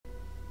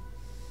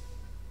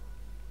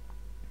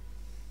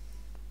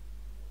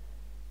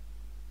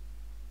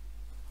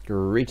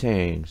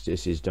Greetings,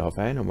 this is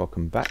Vane and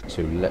welcome back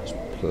to Let's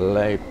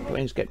Play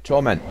Planescape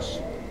Torment.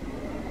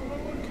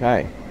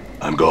 Okay.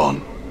 I'm gone.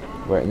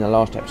 Where in the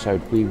last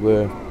episode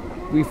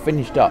we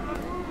finished up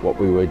what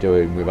we were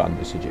doing with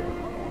Under Sigil.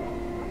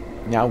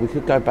 Now we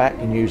could go back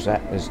and use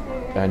that as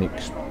an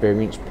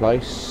experience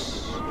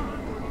place,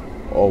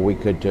 or we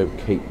could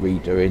keep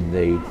redoing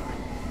the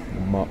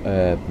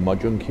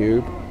Modron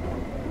Cube.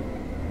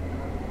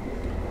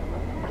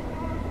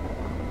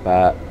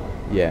 But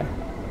yeah,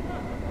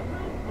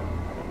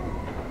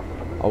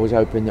 I was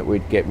hoping that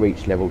we'd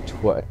reach level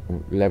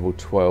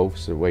 12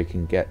 so we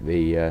can get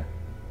the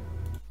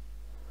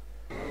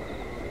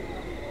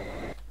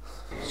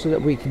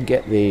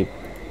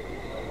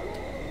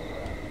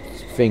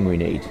thing we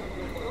need.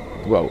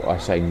 Well, I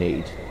say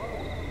need.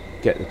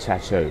 Get the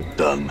tattoo.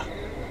 Done.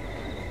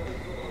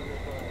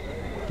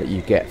 That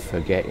you get for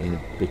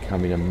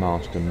becoming a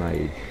master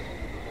mage.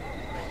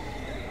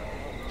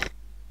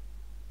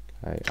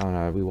 Okay, oh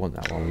no, we want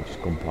that one, we've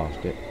just gone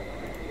past it.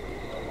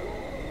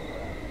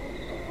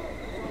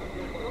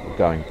 We're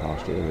going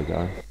past it, there we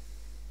go.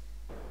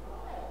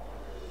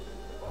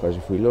 Because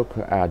if we look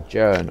at our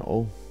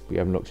journal, we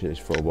haven't looked at this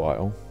for a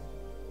while.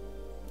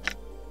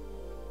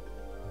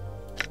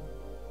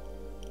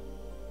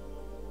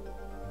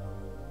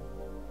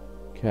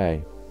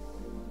 Okay.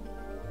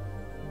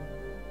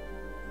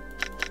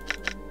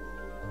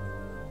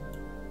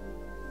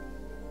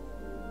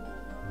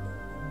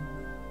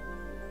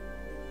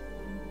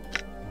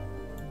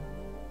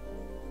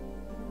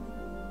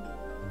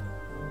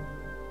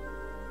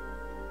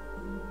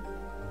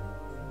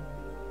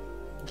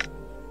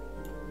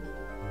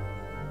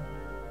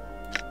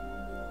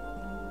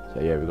 So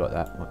yeah, we got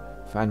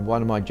that. Found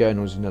one of my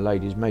journals in the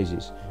lady's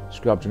mazes.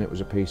 Scribed on it was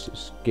a piece of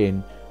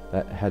skin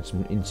that had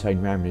some insane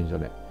ramblings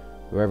on it.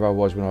 Wherever I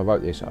was when I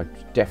wrote this, I was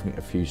definitely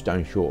a few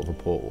stones short of a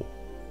portal.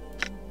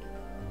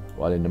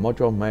 While in the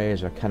Modron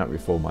maze, I cannot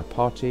reform my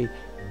party.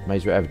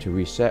 Maze were ever to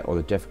reset or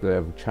the difficulty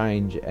level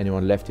change,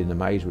 anyone left in the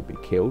maze would be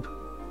killed.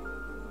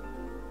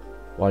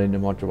 While in the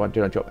Modron, I do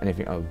not drop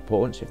anything of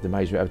importance. If the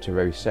maze were ever to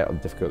reset or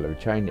the difficulty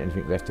level change,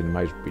 anything left in the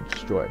maze would be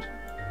destroyed.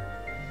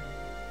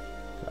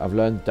 I've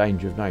learned the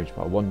danger of names.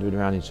 By wandering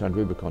around inside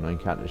Rubicon, I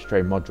encountered a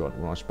stray Modron.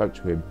 When I spoke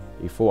to him,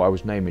 he thought I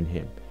was naming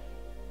him.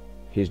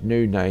 His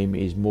new name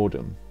is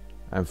Mordum,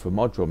 and for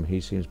Modron, he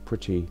seems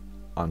pretty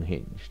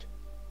unhinged.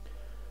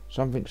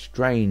 Something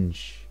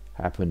strange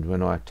happened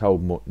when I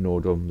told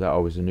Mordum that I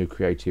was the new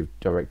creative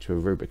director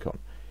of Rubicon.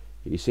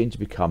 He seemed to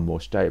become more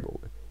stable.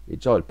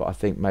 It's odd, but I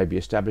think maybe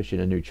establishing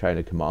a new chain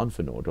of command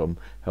for Mordum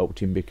helped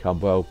him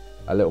become, well,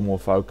 a little more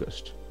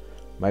focused.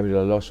 Maybe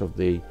the loss of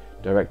the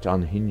director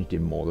unhinged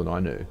him more than I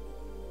knew.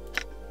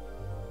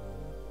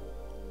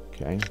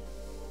 Okay.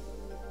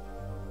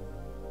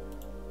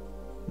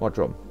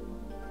 Modron.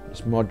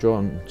 This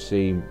Modron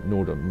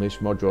Nordum.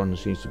 This Modron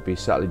seems to be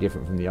subtly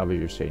different from the others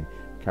you've seen.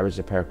 It carries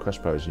a pair of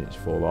crossbows in its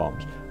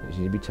forearms. It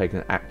seems to be taking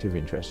an active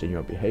interest in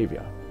your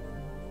behaviour.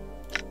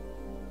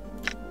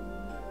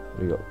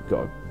 We got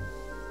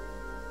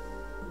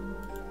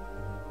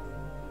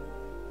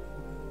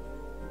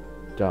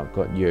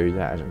you.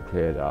 That hasn't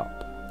cleared up.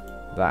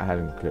 That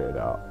hasn't cleared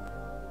up.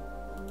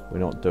 We're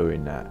not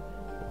doing that.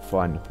 We'll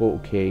find the portal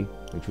key,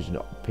 which was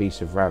a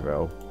piece of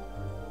Ravel,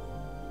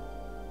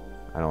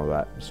 and all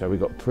that. So we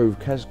got to prove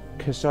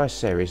Kasai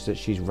Ceres that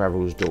she's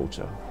Ravel's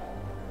daughter.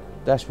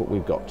 That's what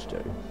we've got to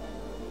do.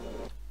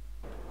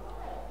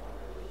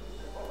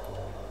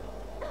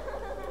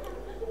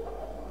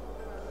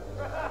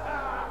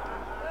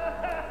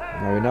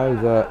 Now we know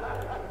that.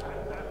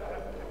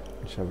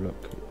 Let's have a look.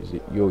 Is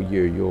it you're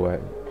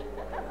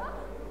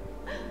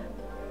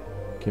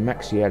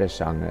Kimaxi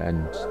Edison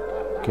and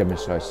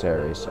Kimasai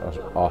Ceres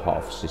are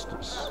half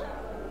sisters.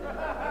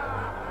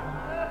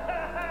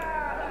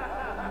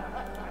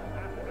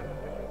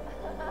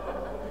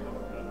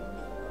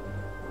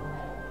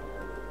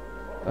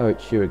 Oh,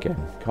 it's you again.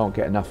 Can't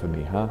get enough of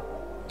me, huh?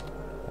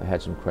 I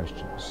had some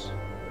questions.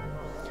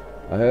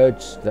 I heard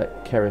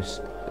that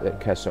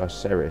Kasai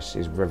Ceres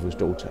is Revel's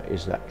daughter.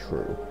 Is that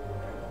true?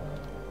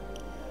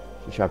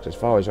 She shrugged. As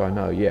far as I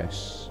know,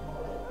 yes.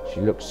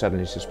 She looked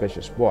suddenly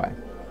suspicious. Why?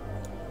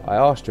 I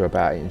asked her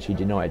about it and she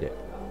denied it.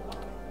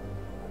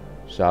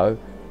 So,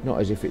 not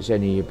as if it's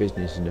any of your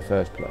business in the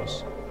first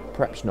place.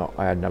 Perhaps not.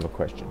 I had another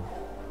question.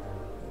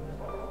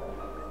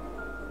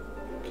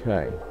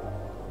 Okay.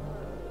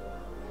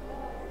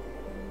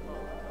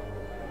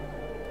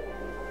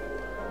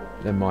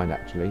 Never mind,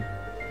 actually.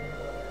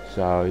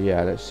 So,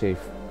 yeah, let's see if...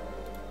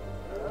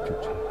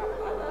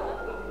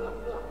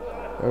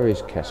 Where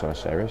is Kasai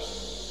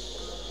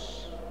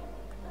Ceres?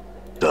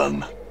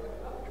 Done.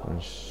 Trying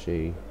to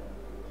see...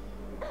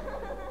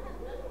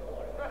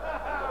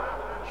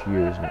 It's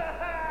you, isn't it?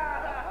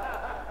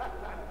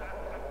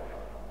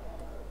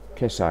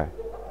 Kasai,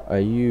 are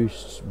you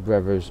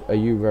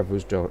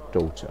Revel's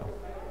daughter?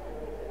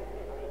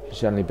 She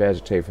suddenly bares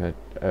her teeth and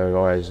her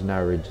eyes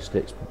narrow into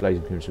slits,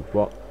 blazing crimson.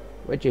 What?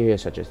 Where'd you hear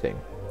such a thing?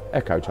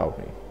 Echo told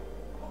me.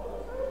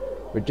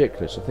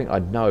 Ridiculous. I think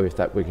I'd know if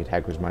that wicked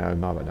hag was my own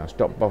mother. Now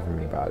stop bothering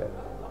me about it.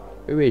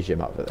 Who is your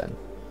mother then?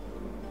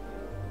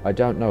 I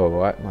don't know,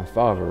 alright. My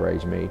father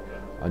raised me.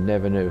 I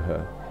never knew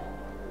her.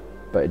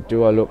 But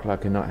do I look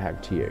like a nut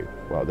hag to you?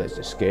 Well, there's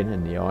the skin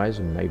and the eyes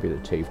and maybe the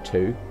teeth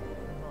too.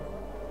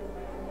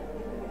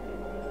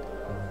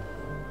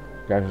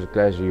 Glad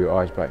at your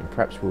eyes, but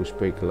perhaps we'll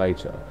speak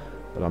later.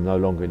 But I'm no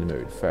longer in the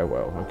mood.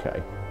 Farewell.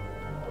 Okay.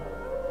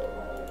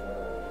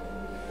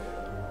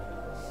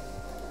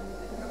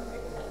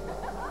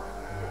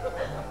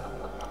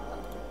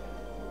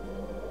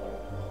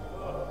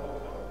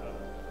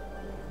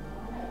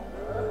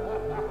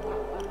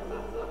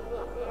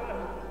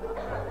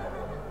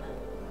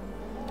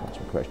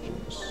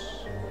 Questions.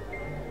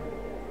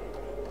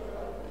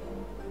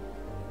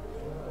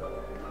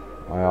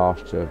 I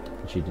asked her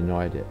and she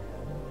denied it.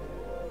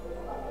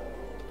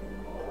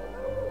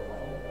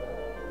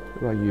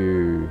 Who are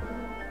you?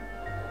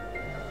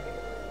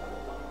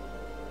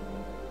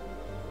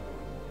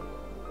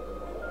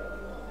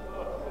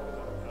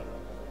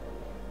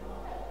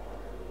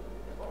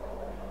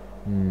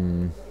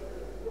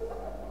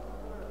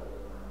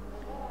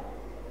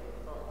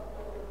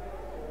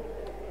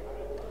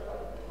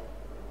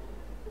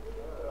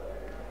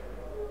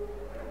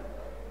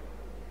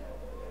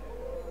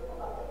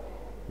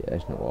 Yeah,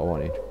 that's not what I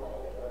wanted.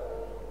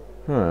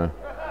 Huh.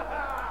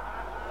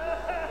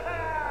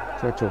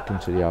 Try talking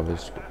to the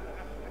others.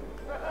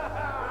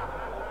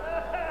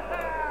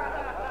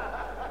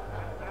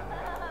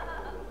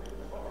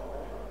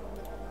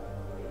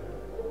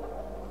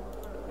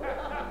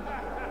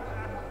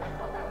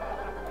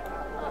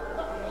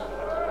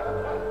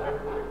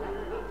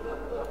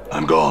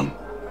 I'm gone.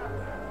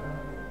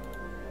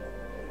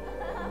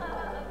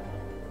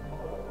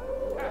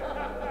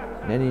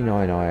 Many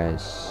 9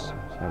 eyes.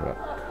 Let's have a look.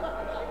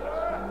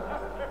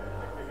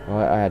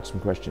 I had some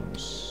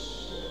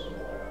questions.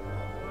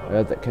 I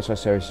heard that Kesar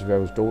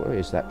Rebel's daughter,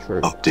 is that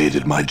true?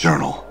 Updated my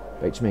journal.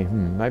 Beats me,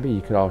 maybe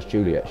you could ask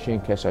Juliet. She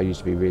and Kesar used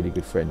to be really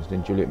good friends,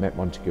 then Juliet met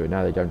Montague, and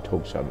now they don't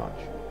talk so much.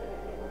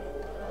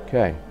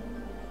 Okay.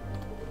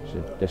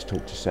 So let's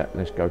talk to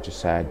let's go to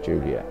sad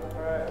Juliet.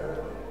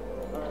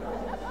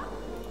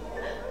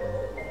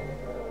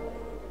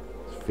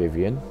 It's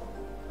Vivian.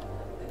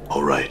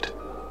 Alright.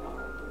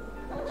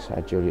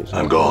 Sad Juliet's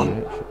I'm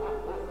gone.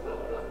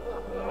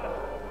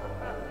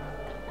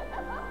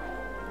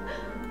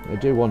 They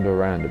do wander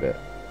around a bit.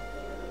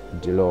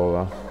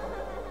 Delora.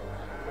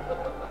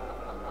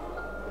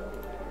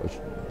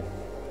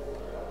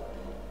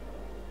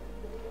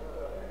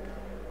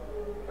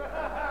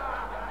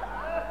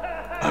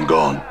 I'm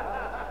gone.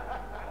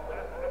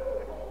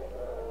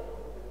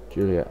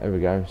 Juliet, there we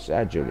go.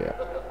 Sad Juliet.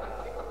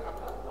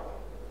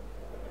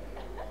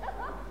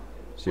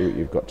 See what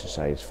you've got to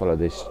say. Let's follow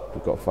this.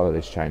 We've got to follow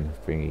this chain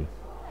of thingy.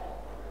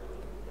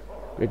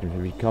 Have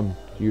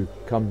you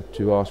come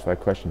to ask for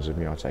questions of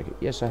me, I take it?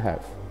 Yes, I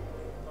have.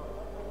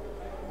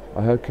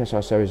 I heard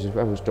Kesar Ceres is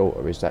Revel's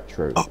daughter, is that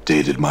true?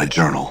 Updated my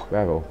journal.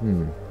 Revel,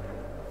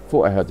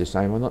 Thought I heard this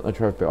name. I'm not the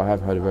truth, but I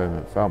have heard of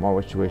her. Felt my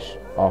wish to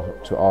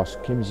ask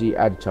Kimsey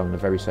Adtong the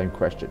very same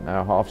question. They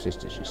are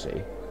half-sisters, you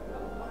see.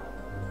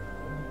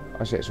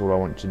 I say it's all I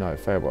wanted to know.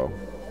 Farewell.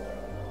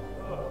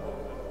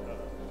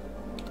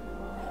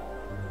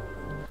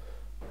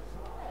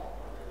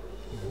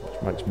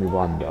 Which makes me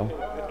wonder.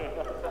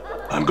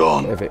 I'm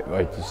gone. If it,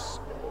 I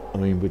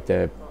mean, with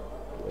the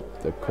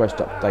quest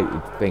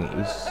updated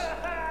thingies.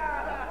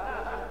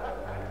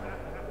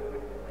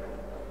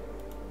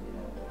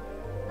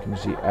 Can you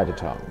see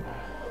Adtong?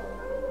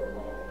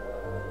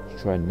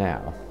 Let's try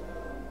now.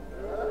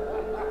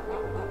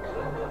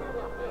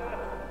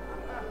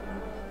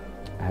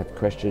 I had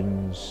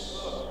questions.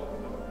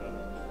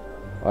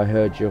 I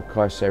heard your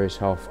Kaiseris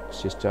half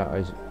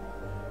sister.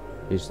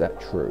 Is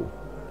that true?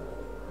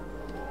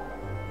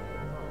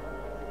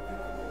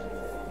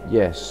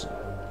 Yes,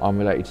 I'm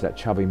related to that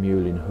chubby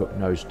mule in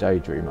hook-nosed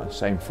daydreamer.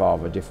 Same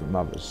father, different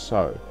mothers.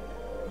 So,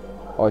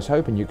 I was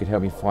hoping you could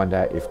help me find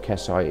out if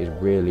Kesai is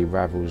really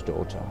Ravel's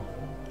daughter.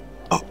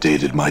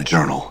 Updated my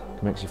journal.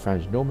 Makes you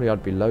frown. Normally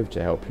I'd be loath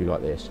to help you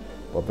like this,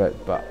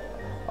 but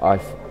I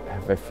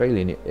have a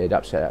feeling it'd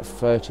upset that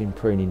 13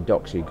 preening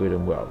doxy good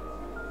and well.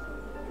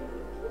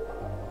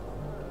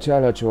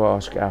 Tell her to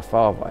ask our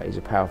father. He's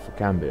a powerful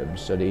Cambion,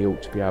 so that he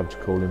ought to be able to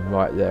call him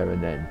right there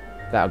and then.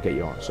 That'll get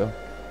your answer.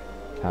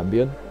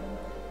 Cambion?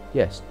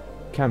 Yes,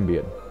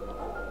 Cambion.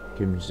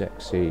 Kim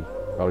Zexi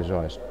rolled his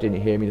eyes.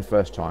 Didn't hear me the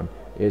first time.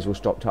 Ears all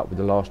stopped up with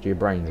the last of your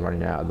brains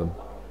running out of them.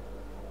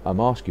 I'm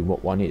asking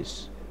what one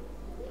is.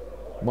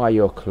 Why,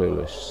 you're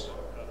clueless.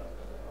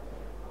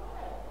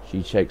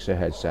 She shakes her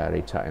head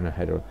sadly, tatting her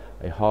head on.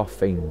 A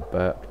half-fiend,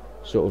 Burke.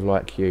 Sort of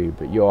like you,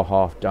 but you're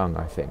half-dung,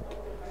 I think.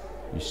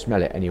 You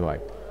smell it anyway.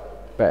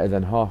 Better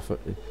than half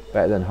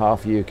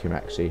you,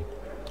 Kimaxi.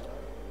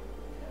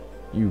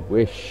 You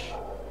wish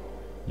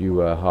you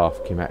were half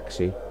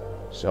Kimaxi.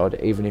 Sod,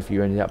 even if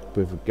you ended up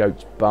with a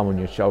goat's bum on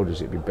your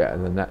shoulders, it'd be better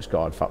than that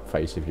scarred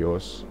fuckface of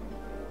yours.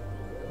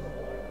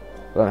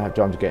 I don't have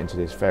time to get into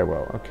this.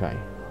 Farewell. Okay.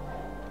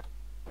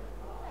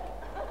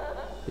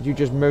 Did you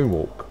just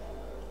moonwalk?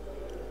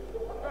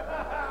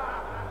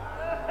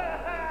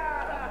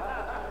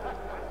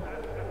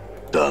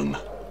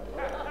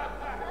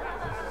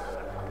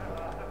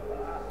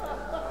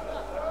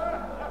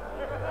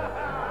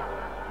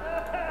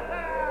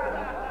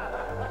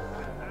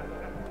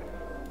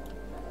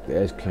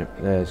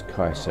 There's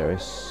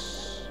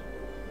Kaiseris.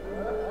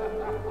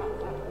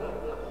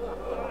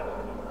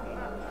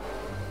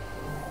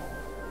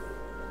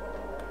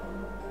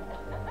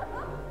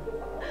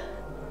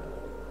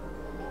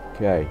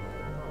 Okay.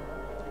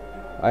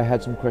 I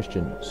had some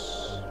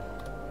questions.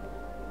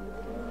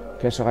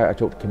 Guess I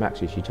talked to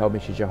Kamaxi. She told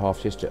me she's your half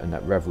sister and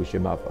that Rev was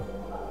your mother.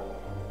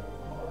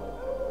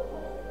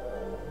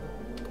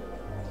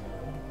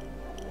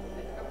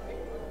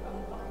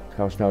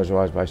 Carl Snow's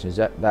eyes based. Is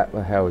that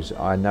the hell's?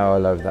 I know I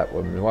love that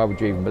woman. Why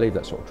would you even believe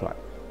that sort of tripe?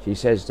 She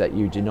says that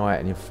you deny it,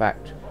 and in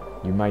fact,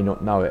 you may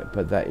not know it,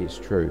 but that is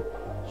true.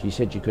 She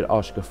said you could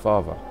ask your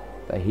father,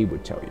 that he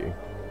would tell you.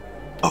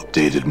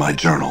 Updated my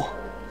journal.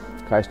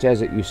 Kai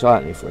stares at you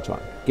silently for a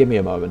time. Give me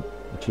a moment.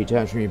 She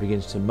turns from you and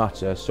begins to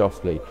mutter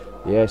softly.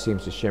 The air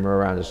seems to shimmer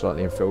around her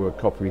slightly and fill with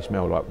a coppery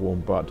smell like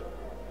warm blood.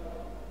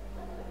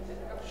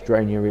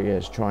 Strain your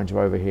ears, trying to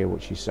overhear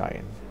what she's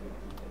saying.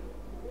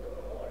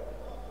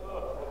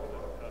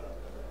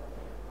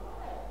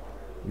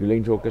 You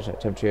lean toward us,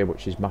 attempt to hear what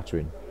she's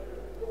muttering.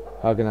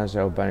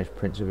 Haganazel, banished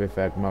Prince of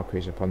Ifag,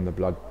 Marquis upon the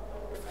blood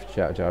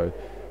shadow.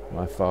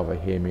 My father,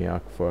 hear me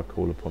for I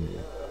call upon you.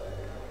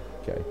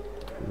 Okay,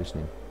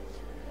 listening.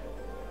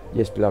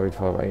 Yes, beloved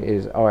father, it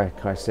is I,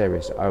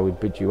 Kaiseris. I would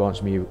bid you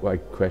answer me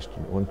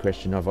one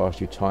question I've asked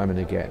you time and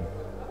again.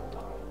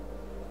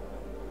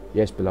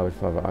 Yes, beloved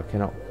father, I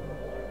cannot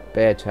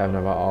bear to have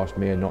another ask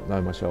me and not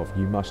know myself.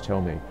 You must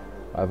tell me.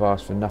 I have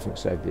asked for nothing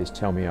save this.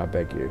 Tell me, I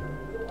beg you.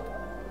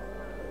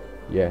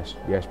 Yes,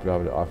 yes,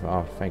 beloved,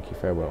 I thank you,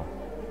 farewell.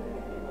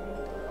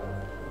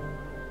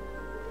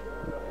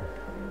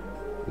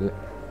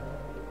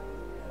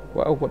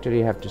 Well, what did he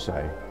have to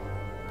say?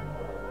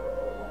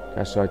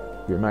 Kasai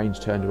remains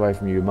turned away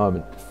from you a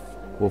moment,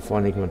 will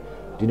finally come on.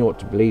 Do you know what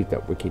to believe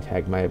that wicked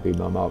hag may have been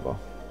my mother?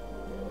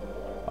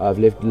 I have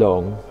lived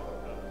long,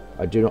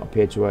 I do not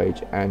appear to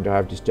age, and I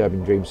have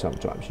disturbing dreams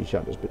sometimes, she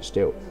shudders, but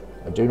still.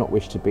 I do not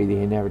wish to be the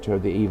inheritor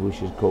of the evil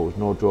she has caused,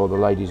 nor draw the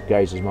lady's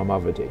gaze as my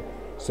mother did.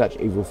 Such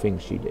evil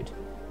things she did.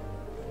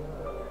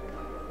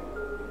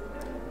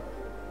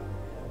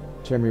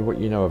 Tell me what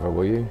you know of her,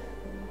 will you?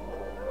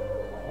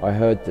 I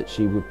heard that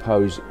she would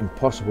pose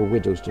impossible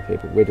riddles to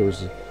people,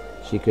 riddles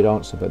she could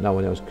answer but no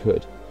one else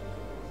could.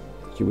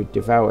 She would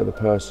devour the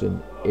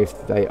person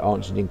if they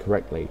answered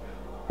incorrectly,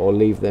 or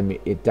leave them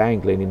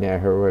dangling in their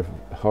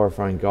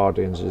horrifying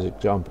gardens as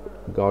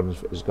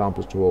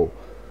examples to all.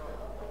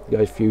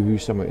 Those few who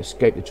somehow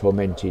escaped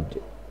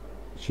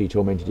she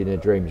tormented in her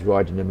dreams,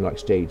 riding them like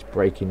steeds,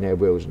 breaking their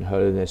wills and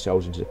hurling their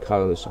souls into the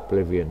colourless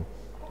oblivion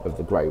of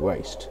the grey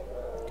waste.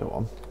 Go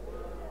on.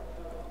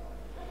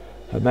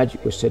 Her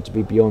magic was said to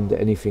be beyond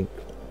anything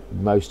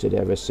most had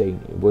ever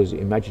seen. It was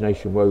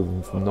imagination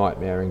woven from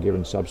nightmare and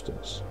given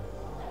substance.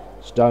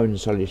 Stone and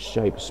solid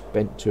shapes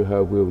bent to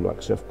her will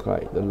like soft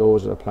clay. The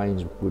laws of the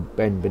plains would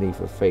bend beneath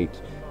her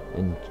feet,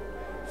 and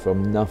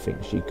from nothing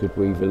she could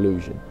weave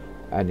illusion.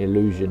 An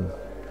illusion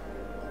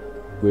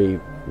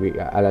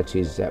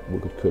realities that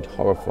could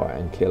horrify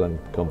and kill and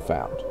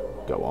confound.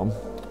 Go on.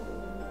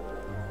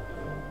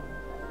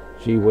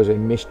 She was a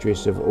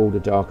mistress of all the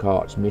dark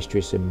arts,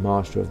 mistress and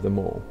master of them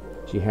all.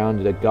 She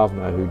hounded a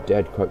governor who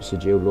dared quote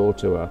sigil law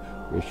to her,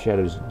 with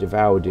shadows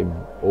devoured him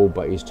all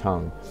but his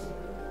tongue,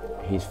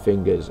 his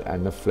fingers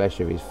and the flesh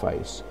of his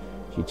face.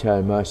 She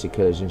turned mercy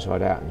killers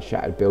inside out and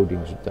shattered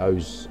buildings of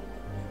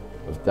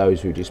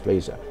those who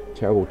displeased her.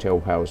 Terrible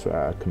telltales were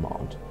at her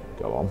command.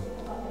 Go on.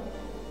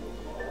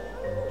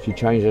 She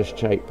changed her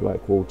shape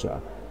like water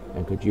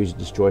and could use it to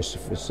destroy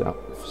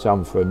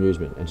some for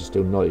amusement and to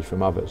steal knowledge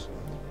from others.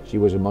 She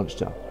was a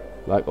monster,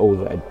 like all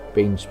that had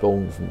been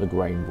spawned from the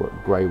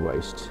grey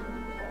waste.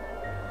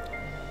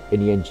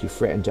 In the end, she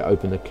threatened to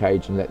open the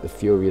cage and let the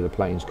fury of the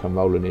plains come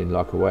rolling in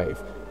like a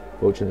wave.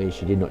 Fortunately,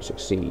 she did not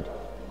succeed.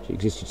 She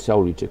existed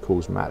solely to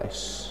cause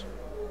malice.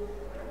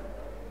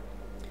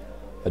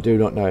 I do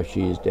not know if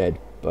she is dead,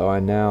 but I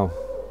now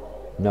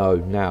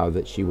know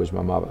that she was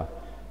my mother.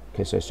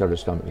 Kesso started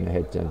slumping her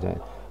head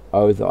down.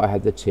 Oh, that I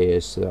had the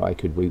tears so that I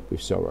could weep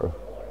with sorrow.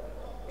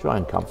 Try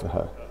and comfort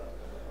her.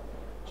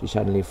 She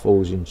suddenly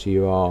falls into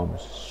your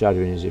arms,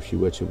 shuddering as if she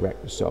were to wreck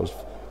themselves.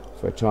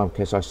 For a time,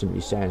 Kesso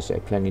simply stands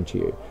there, clinging to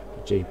you.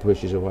 But she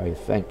pushes away.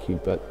 Thank you,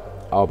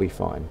 but I'll be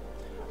fine.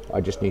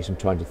 I just need some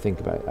time to think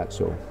about it,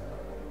 that's all.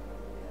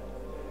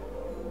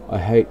 I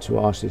hate to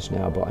ask this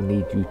now, but I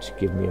need you to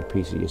give me a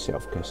piece of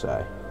yourself,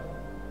 Kesso.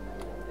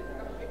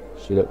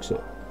 She looks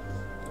at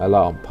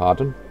alarm.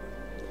 Pardon?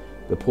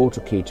 The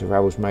portal key to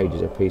Ravel's maid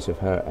is a piece of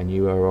her, and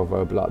you are of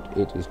her blood.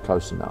 It is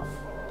close enough.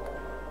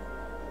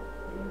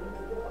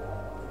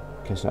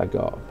 Kesso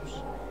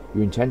gasps.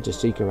 You intend to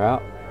seek her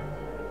out?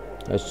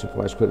 Her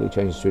surprise quickly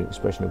changes to an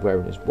expression of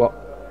wariness.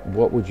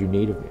 What would you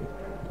need of me?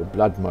 The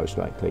blood, most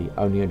likely.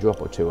 Only a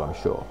drop or two, I'm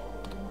sure.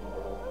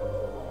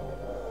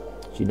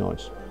 She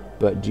nods.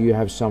 But do you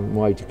have some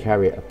way to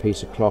carry it? A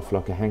piece of cloth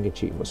like a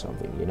handkerchief or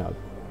something, you know?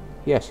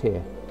 Yes,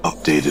 here.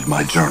 Updated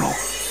my journal.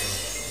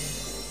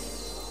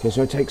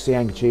 Kesso takes the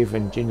handkerchief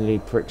and gingerly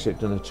pricks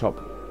it on the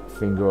top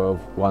finger of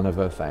one of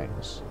her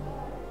fangs.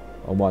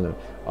 on one of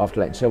them. After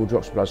letting several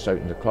drops of blood soak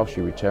into the cloth,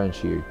 she returns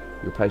to you.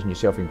 You're placing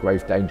yourself in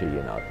grave danger,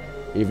 you know.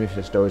 Even if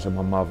the stories of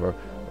my mother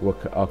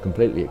are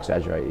completely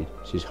exaggerated,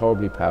 she's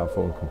horribly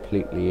powerful and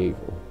completely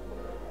evil.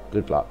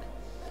 Good luck.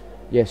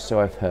 Yes, so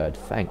I've heard.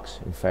 Thanks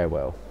and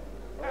farewell.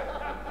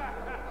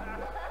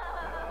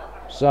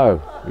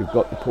 So, we've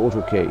got the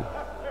portal key.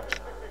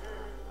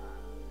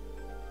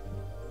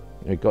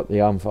 We've got the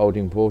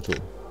unfolding portal.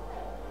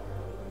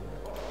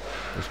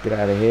 Let's get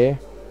out of here.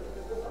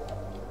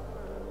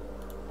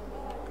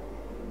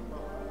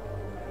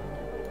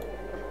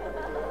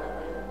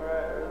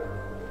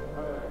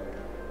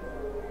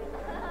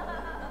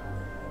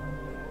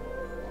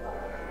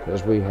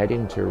 As we head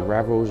into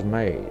Ravel's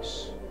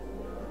maze.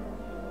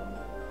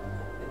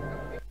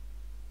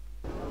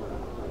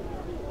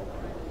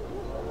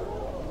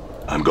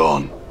 I'm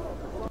gone.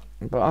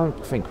 But I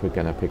think we're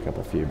going to pick up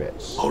a few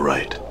bits. All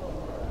right.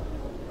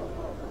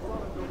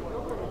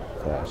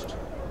 First.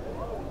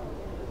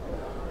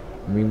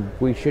 I mean,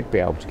 we should be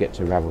able to get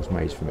to Ravel's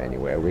maze from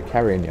anywhere. We're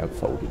carrying the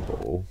unfolding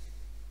ball.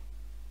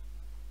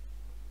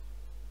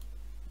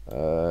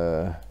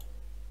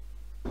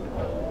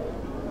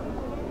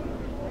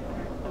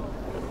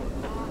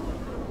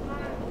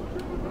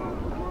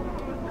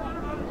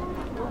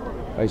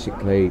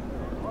 Basically,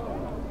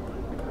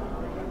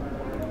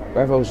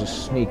 Ravel's a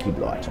sneaky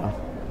blighter,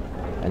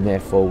 and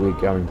therefore we're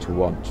going to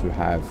want to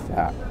have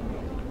that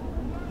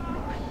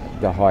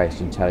the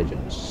highest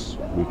intelligence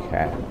we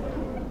can,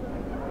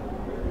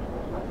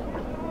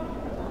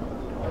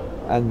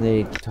 and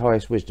the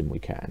highest wisdom we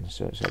can.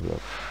 So let's have a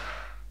look.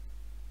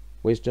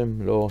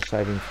 Wisdom, law,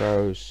 saving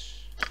throws.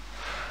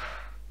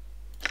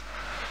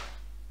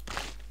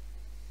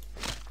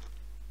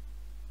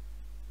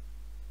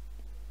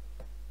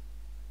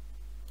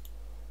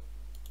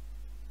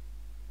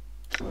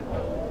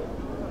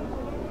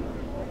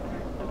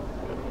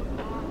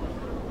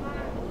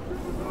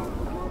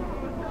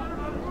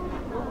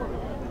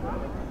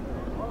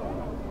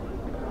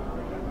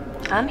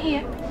 I'm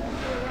here.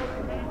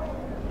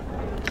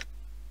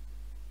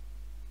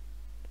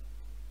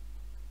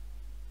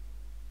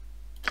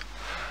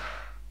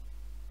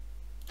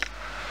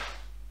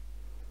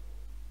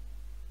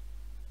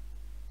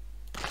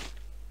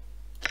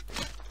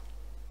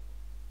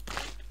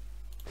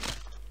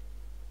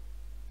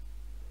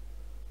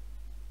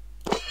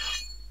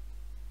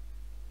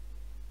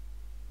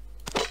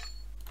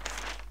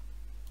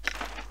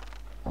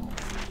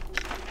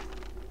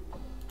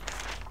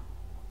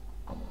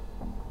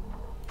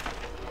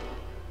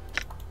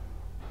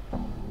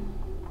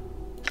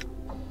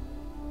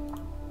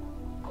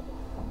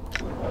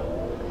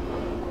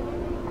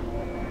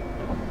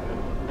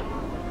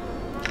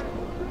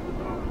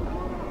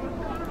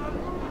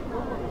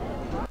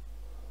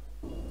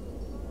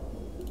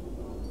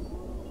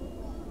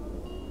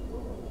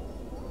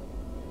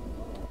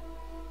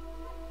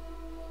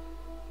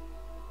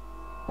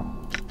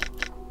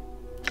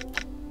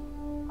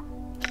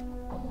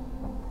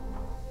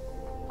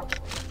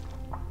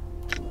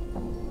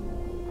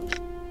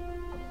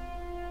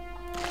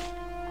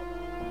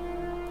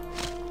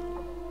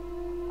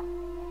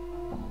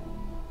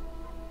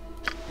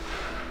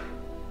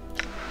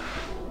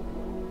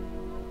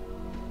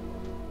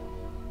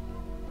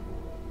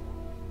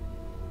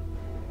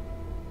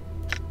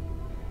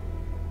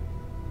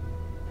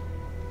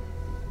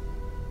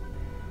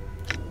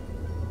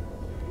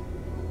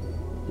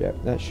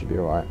 Yep, that should be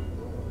alright.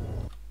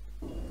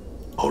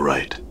 All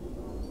right.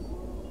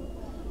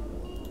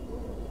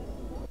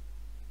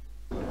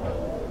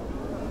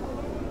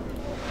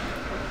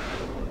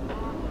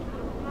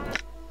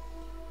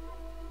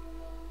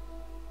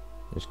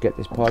 Let's get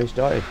this party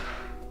started.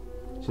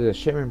 So the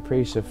shimmering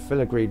piece of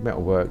filigreed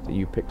metalwork that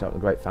you picked up at the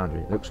Great Foundry.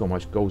 It looks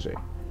almost gauzy.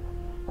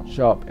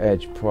 Sharp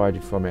edge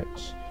provided from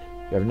it.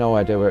 You have no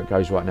idea where it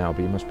goes right now,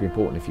 but it must be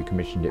important if you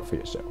commissioned it for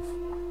yourself.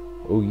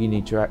 All you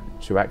need to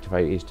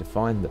activate is to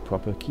find the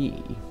proper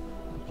key.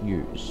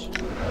 Use.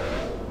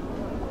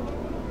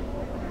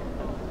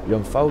 You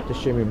unfold the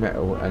shimmering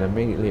metal and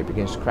immediately it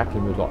begins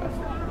crackling with life.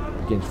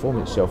 It begins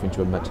forming itself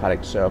into a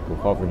metallic circle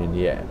hovering in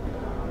the air.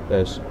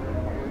 There's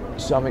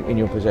something in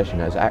your possession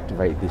that has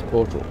activated this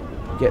portal.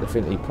 You get the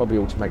feeling that you probably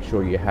ought to make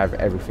sure you have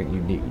everything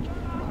you need.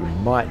 You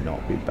might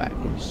not be back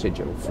in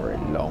Sigil for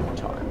a long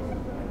time.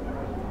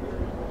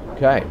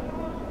 Okay,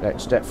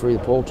 let's step through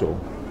the portal.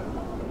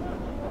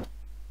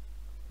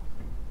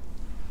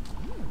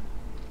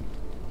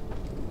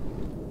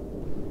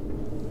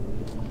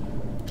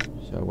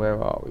 So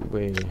where are we?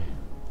 We're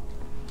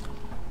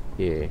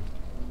here.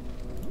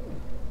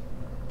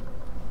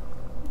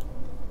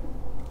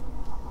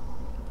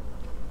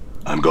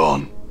 I'm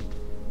gone.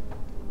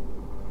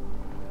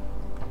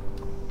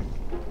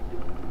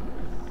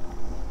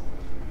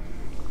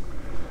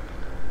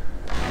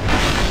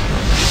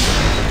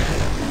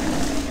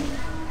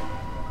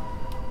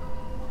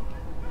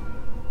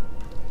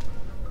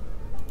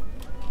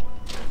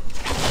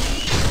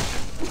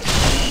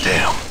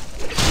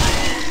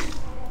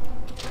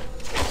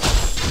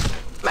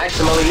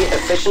 Maximally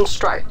efficient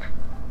strike.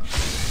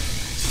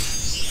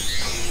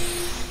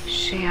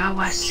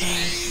 Shiawase.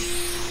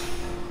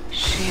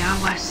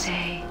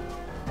 Shiawase.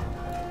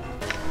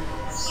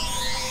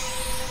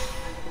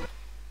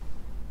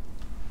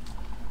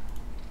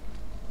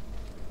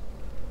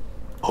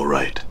 All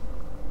right.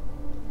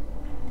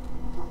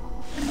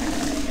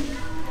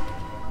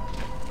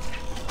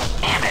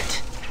 Damn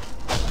it!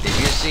 Did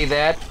you see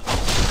that?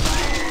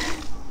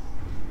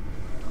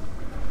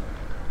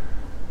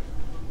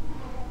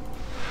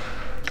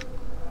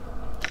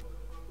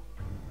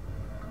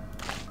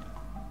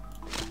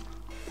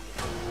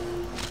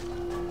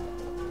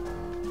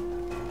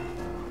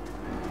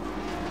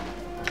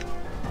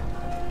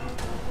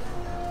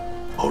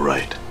 All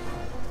right.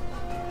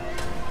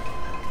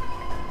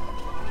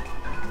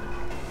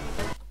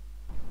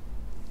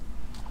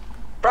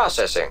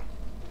 Processing.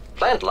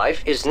 Plant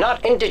life is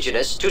not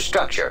indigenous to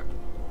structure.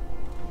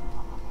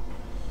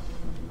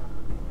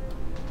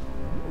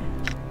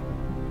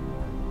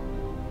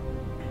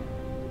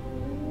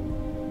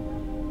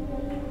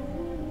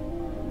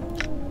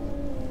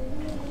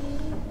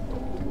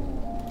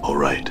 All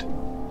right.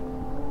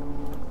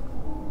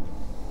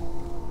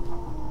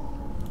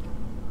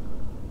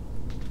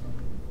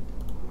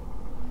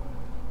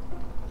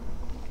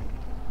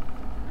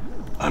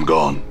 I'm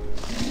gone.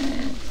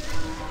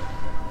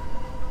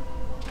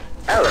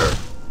 Error.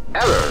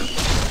 Error.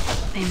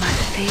 May my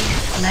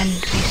faith lend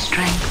me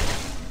strength.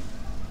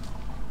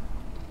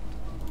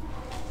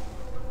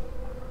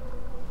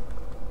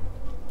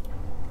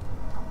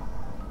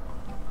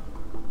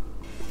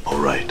 All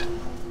right.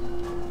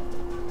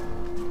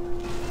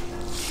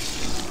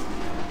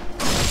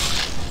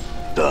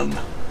 Done.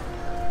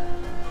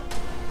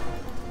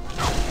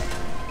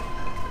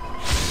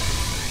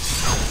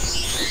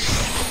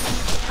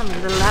 I'm a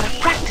little out of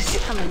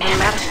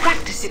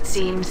practice. It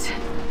seems.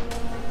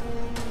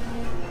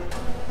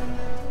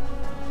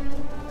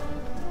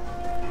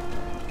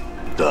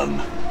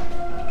 Done.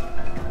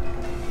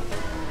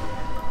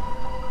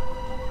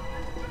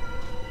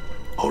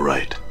 All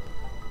right.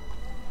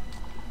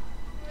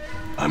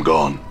 I'm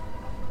gone.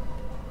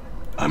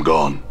 I'm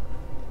gone.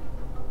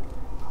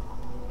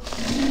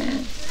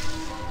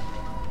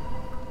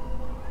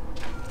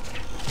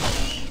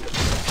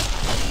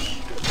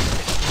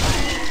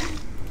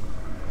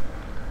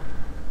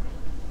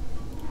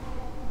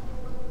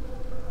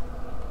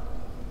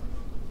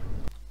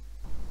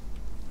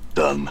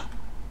 Done.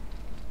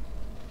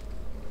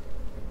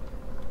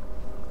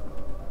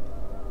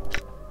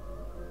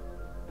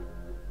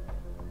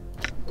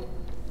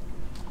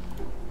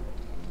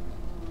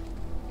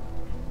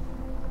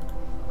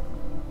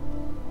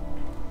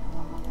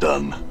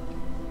 Done.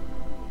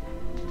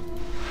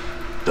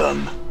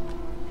 Done.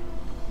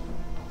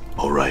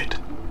 All right.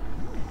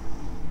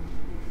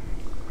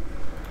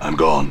 I'm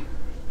gone.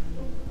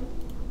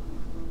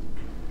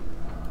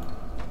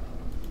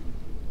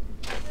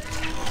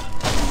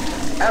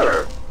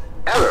 Error.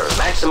 Error.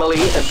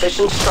 Maximally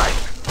efficient strike.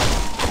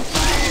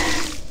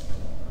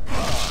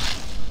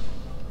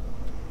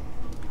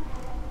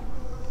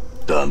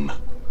 Done.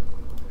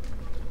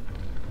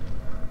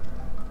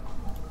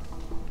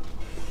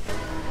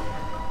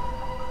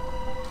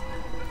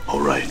 All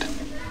right.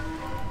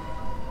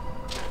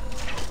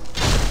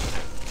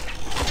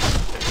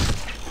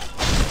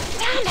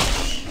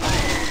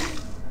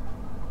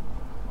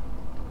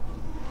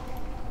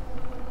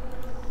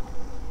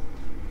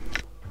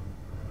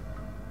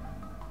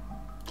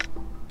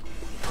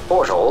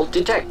 Portal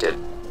detected.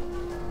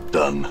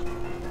 Done.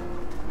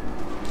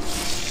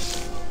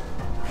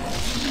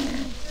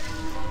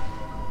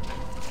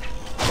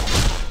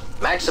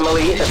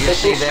 Maximally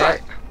efficient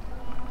strike.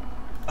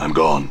 I'm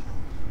gone.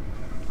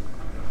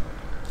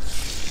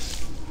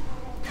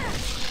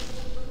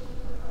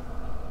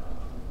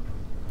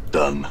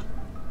 Done.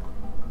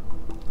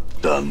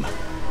 Done.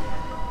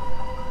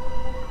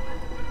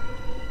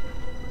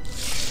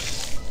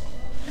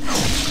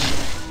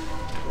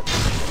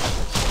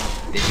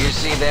 Did you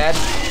see that?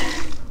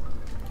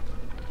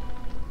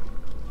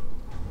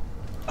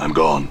 I'm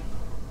gone.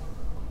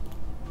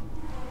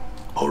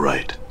 All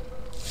right.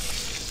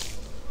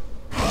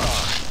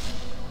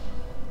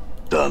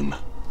 Done.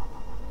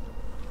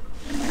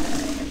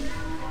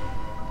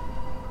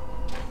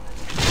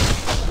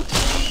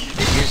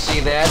 Did you see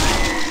that?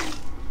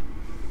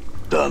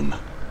 Done.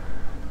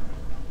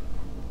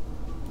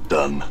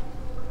 Done.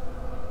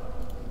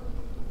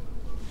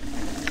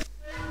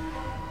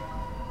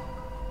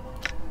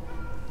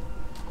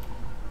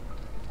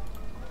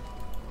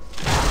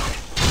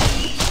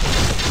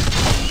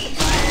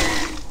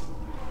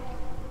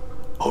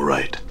 All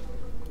right.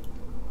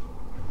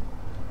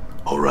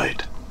 All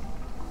right.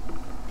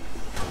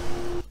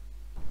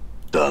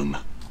 Done.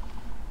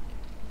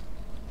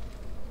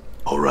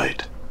 All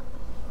right.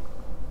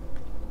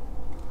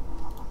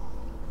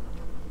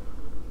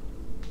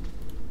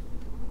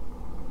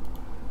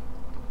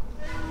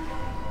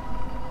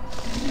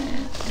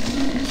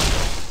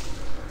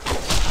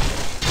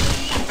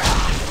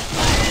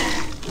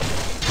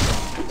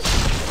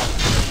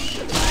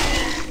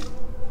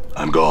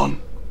 I'm gone.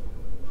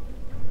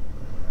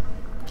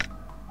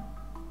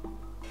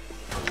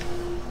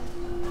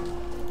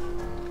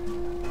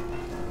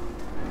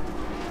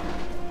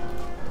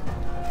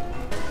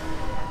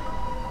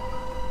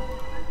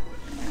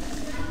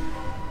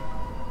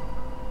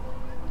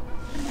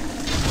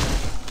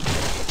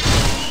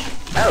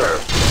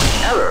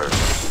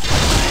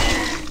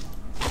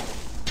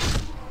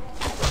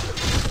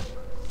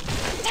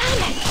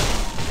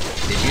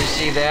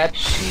 that?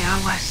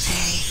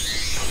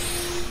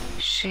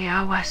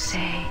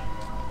 Shiawase.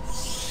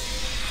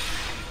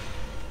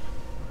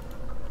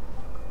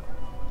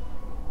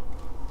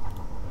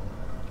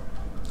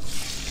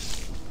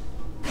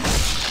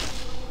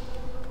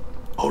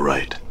 All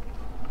right.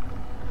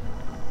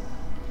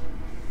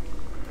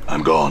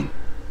 I'm gone.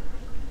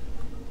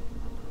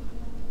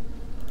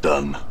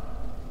 Done.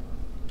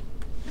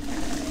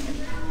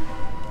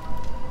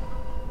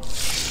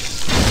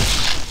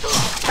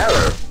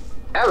 Error.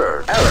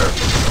 Error. Error.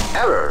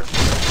 Error.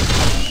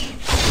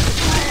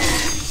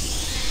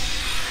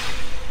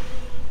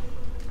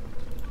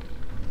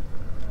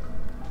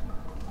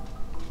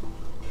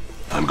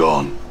 I'm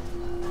gone.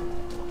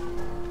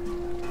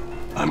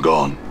 I'm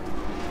gone.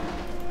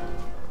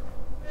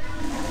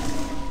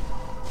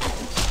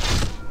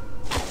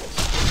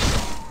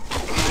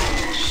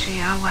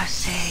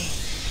 Shiawase.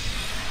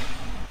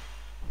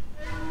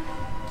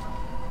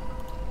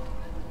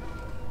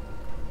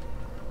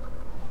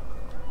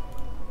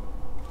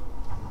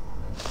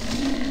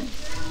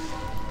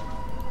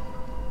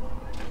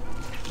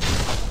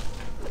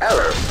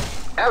 Error.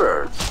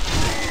 Error.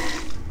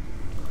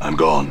 I'm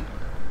gone.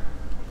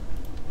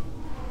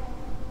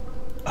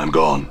 I'm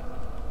gone.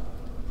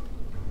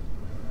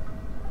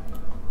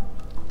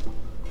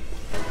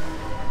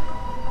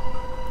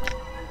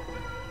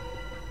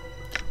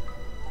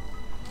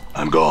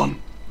 I'm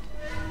gone.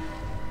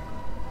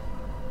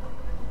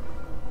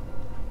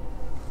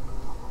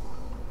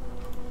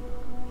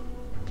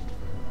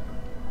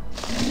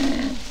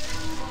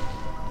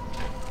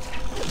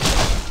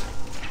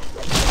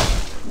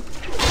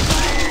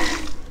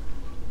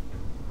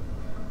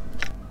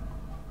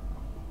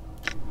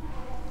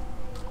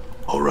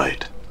 All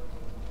right.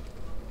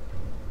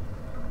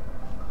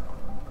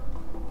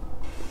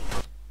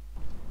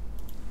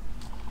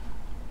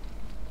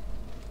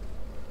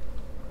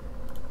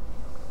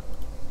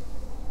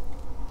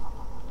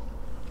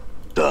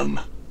 Done.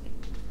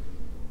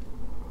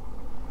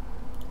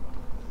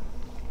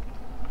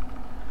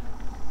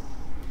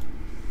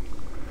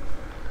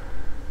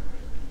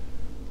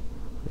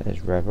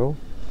 There's Revel.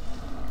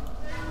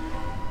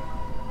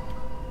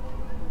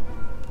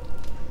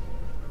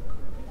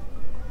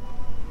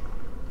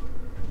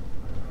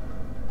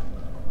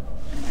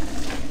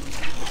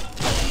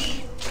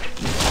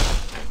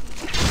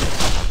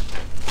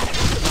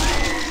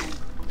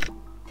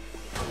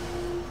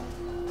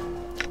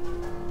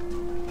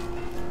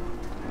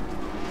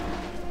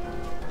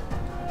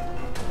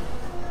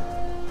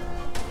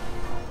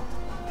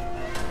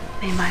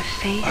 May my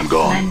faith I'm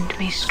gone. lend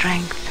me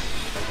strength.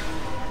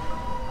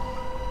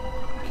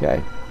 Okay.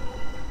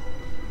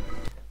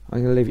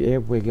 I'm going to leave it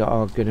here. We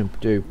are going to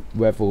do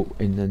Revel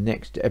in the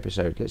next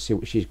episode. Let's see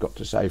what she's got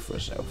to say for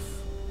herself.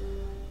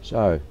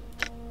 So,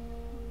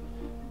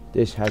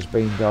 this has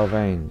been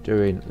Vane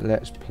doing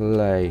Let's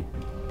Play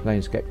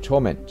Planescape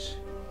Torment.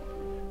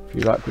 If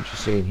you like what you're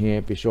seeing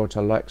here, be sure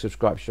to like,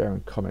 subscribe, share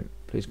and comment.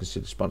 Please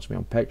consider sponsoring me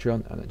on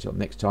Patreon. And until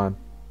next time,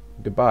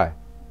 goodbye.